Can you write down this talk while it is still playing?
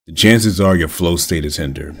The chances are your flow state is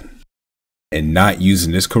hindered, and not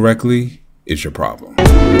using this correctly is your problem.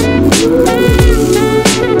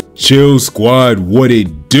 Chill Squad, what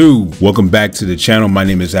it do? Welcome back to the channel. My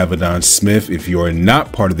name is Avidan Smith. If you are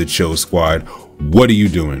not part of the Chill Squad, what are you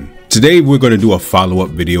doing? Today we're going to do a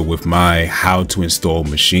follow-up video with my how to install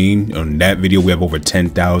Maschine. On that video we have over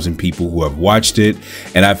 10,000 people who have watched it,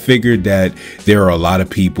 and I figured that there are a lot of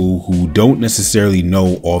people who don't necessarily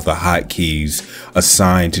know all the hotkeys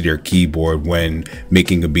assigned to their keyboard when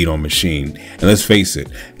making a beat on Maschine. And let's face it,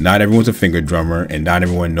 not everyone's a finger drummer and not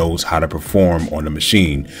everyone knows how to perform on the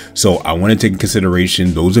Maschine. So I want to take in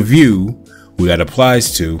consideration those of you who that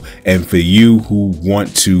applies to, and for you who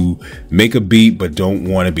want to make a beat but don't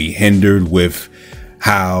want to be hindered with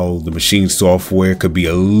how the Maschine software could be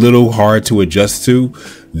a little hard to adjust to,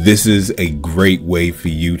 this is a great way for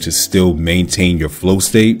you to still maintain your flow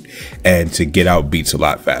state and to get out beats a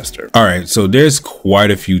lot faster. All right, so there's quite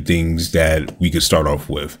a few things that we could start off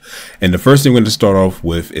with. And the first thing we're going to start off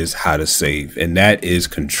with is how to save, and that is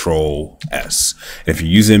Control S. If you're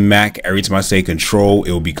using Mac, every time I say Control,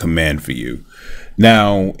 it will be Command for you.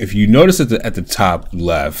 Now, if you notice at the top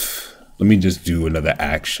left, let me just do another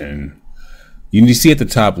action. You can see at the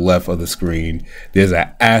top left of the screen, there's an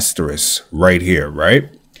asterisk right here, right?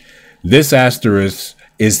 This asterisk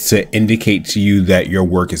is to indicate to you that your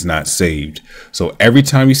work is not saved. So every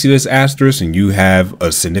time you see this asterisk and you have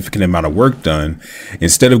a significant amount of work done,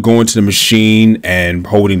 instead of going to the Maschine and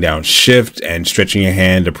holding down Shift and stretching your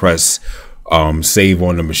hand to press save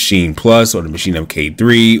on the Maschine Plus or the Maschine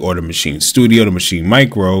MK3 or the Maschine Studio, the Maschine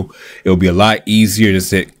Micro, it'll be a lot easier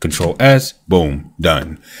to hit Control S, boom,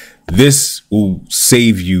 done. This will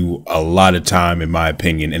save you a lot of time, in my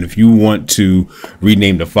opinion. And if you want to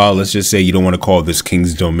rename the file, let's just say you don't want to call this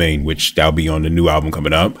King's Domain, which that'll be on the new album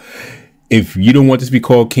coming up. If you don't want this to be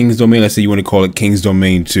called King's Domain, let's say you want to call it King's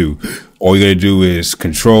Domain 2. All you're going to do is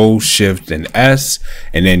Control, Shift, and S,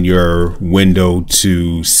 and then your window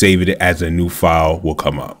to save it as a new file will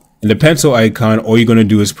come up. In the pencil icon, all you're going to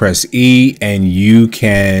do is press E, and you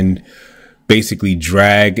can basically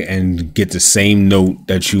drag and get the same note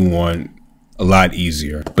that you want a lot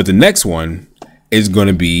easier. But the next one is going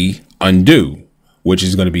to be undo, which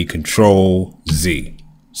is going to be Control Z.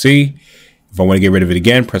 See? If I want to get rid of it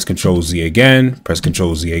again, press Control Z again, press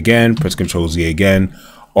Control Z again, press Control Z again,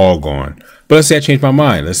 all gone. But let's say I changed my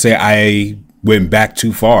mind. Let's say I went back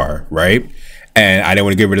too far, right? And I didn't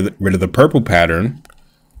want to get rid of the purple pattern.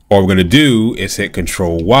 All we're going to do is hit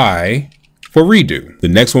Control Y for redo. The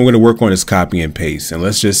next one we're going to work on is copy and paste. And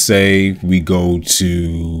let's just say we go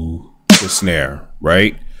to the snare,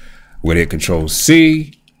 right? We're going to hit Control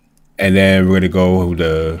C, and then we're going to go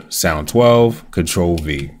to Sound 12, Control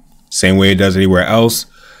V. Same way it does anywhere else.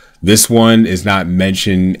 This one is not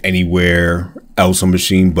mentioned anywhere else on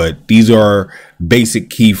Maschine, but these are basic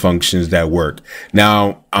key functions that work.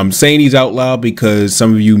 Now, I'm saying these out loud because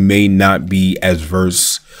some of you may not be as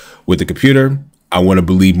versed with the computer. I want to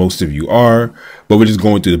believe most of you are, but we're just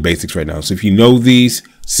going through the basics right now. So if you know these,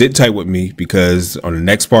 sit tight with me, because on the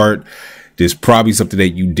next part, there's probably something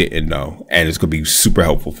that you didn't know, and it's going to be super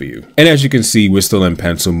helpful for you. And as you can see, we're still in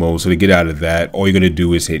pencil mode. So to get out of that, all you're going to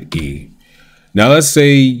do is hit E. Now, let's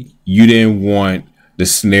say you didn't want the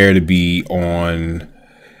snare to be on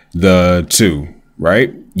the 2,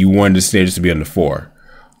 right? You wanted the snare just to be on the 4.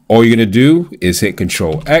 All you're going to do is hit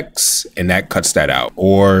Control X, and that cuts that out.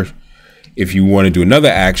 Or if you want to do another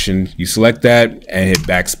action, you select that and hit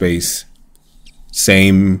backspace.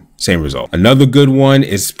 Same result. Another good one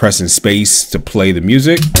is pressing space to play the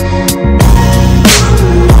music.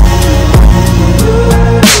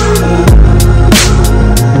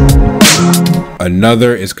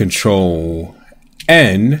 Another is Control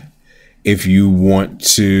N if you want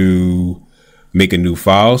to make a new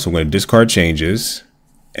file. So I'm going to discard changes,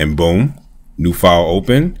 and boom, new file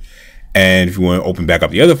open. And if you want to open back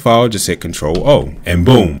up the other file, just hit Control O, and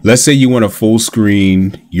boom. Let's say you want to full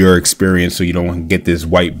screen your experience so you don't get this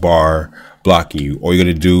white bar blocking you. All you're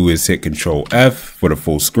going to do is hit Control F for the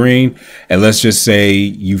full screen. And let's just say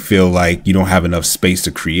you feel like you don't have enough space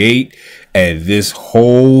to create, and this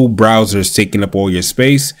whole browser is taking up all your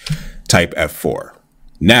space. Type F4.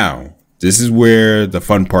 Now, this is where the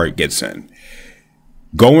fun part gets in.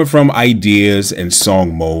 Going from ideas and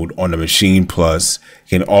song mode on the Maschine Plus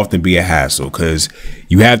can often be a hassle, because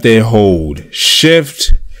you have to hold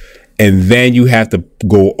Shift, and then you have to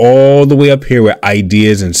go all the way up here with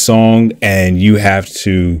ideas and song, and you have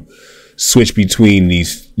to switch between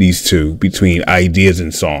these two, between ideas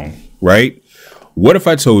and song, right? What if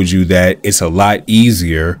I told you that it's a lot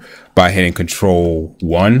easier by hitting Control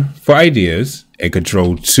 1 for ideas and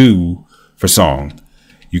Control 2 for song?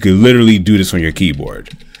 You can literally do this on your keyboard.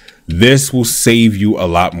 This will save you a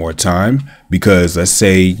lot more time because let's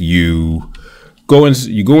say you go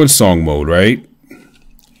in song mode, right?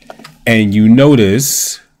 And you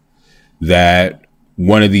notice that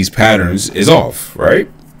one of these patterns is off, right?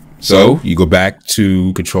 So you go back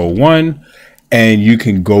to Control 1 and you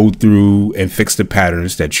can go through and fix the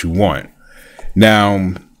patterns that you want.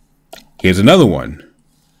 Now, here's another one.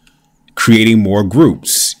 Creating more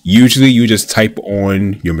groups. Usually you just type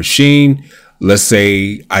on your machine. Let's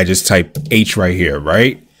say I just type H right here,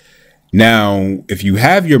 right? Now, if you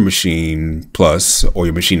have your Maschine Plus or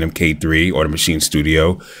your Maschine MK3 or the Maschine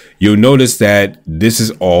Studio, you'll notice that this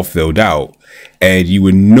is all filled out. And you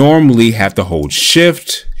would normally have to hold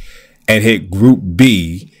Shift and hit Group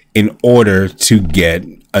B in order to get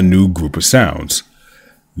a new group of sounds.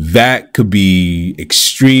 That could be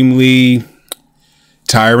extremely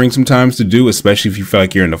tiring sometimes to do, especially if you feel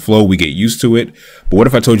like you're in the flow. We get used to it. But what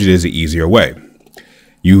if I told you there's an easier way?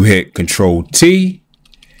 You hit Control T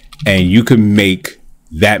and you can make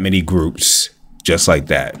that many groups just like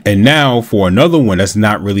that. And now for another one that's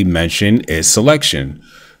not really mentioned is selection.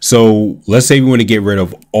 So let's say we want to get rid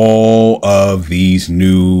of all of these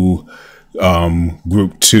new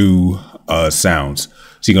group 2 sounds.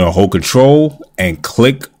 So you're going to hold Control and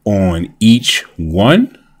click on each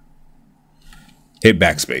one. Hit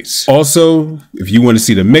backspace. Also, if you want to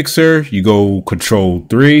see the mixer, you go Control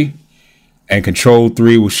 3 and Control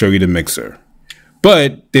 3 will show you the mixer.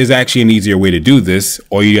 But there's actually an easier way to do this.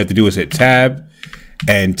 All you have to do is hit Tab,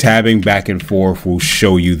 and tabbing back and forth will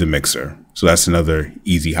show you the mixer. So that's another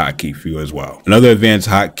easy hotkey for you as well. Another advanced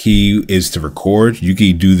hotkey is to record. You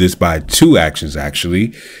can do this by 2 actions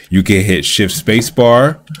actually. You can hit Shift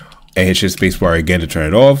Spacebar and hit Shift Spacebar again to turn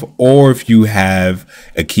it off. Or if you have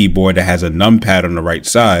a keyboard that has a numpad on the right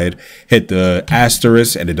side, hit the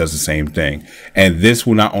asterisk and it does the same thing. And this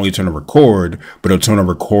will not only turn on record, but it'll turn on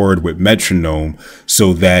record with metronome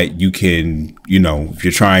so that you can, you know, if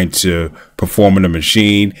you're trying to perform on a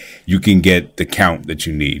machine, you can get the count that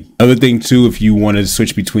you need. Another thing too, if you want to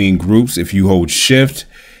switch between groups, if you hold Shift,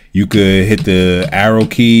 you could hit the arrow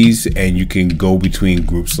keys and you can go between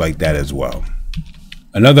groups like that as well.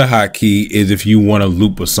 Another hotkey is if you want to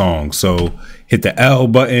loop a song. So hit the L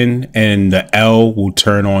button and the L will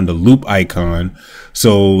turn on the loop icon.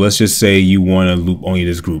 So let's just say you want to loop only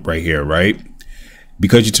this group right here, right?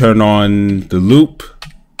 Because you turn on the loop,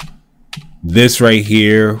 this right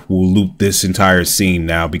here will loop this entire scene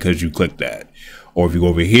now because you click that. Or if you go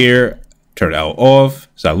over here, turn L off,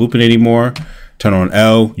 it's not looping anymore. Turn on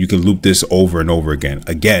L, you can loop this over and over again.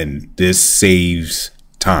 Again, this saves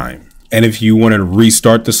time. And if you want to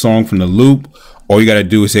restart the song from the loop, all you got to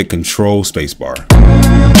do is hit Control Spacebar.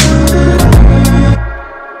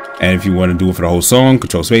 And if you want to do it for the whole song,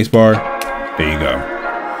 Control Spacebar, there you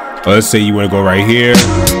go. Or let's say you want to go right here.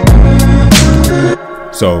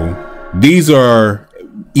 So these are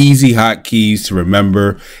easy hotkeys to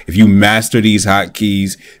remember. If you master these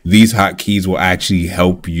hotkeys will actually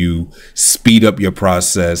help you speed up your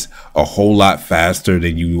process a whole lot faster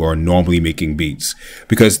than you are normally making beats.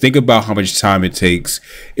 Because think about how much time it takes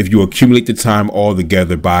if you accumulate the time all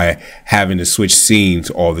together by having to switch scenes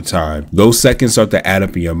all the time. Those seconds start to add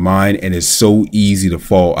up in your mind and it's so easy to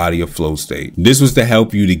fall out of your flow state. This was to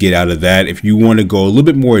help you to get out of that. If you want to go a little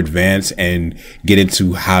bit more advanced and get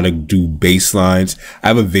into how to do bass lines, I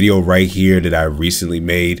have a video right here that I recently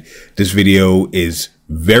made. This video is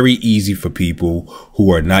very easy for people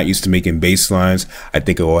who are not used to making bass lines. I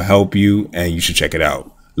think it will help you and you should check it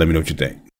out. Let me know what you think.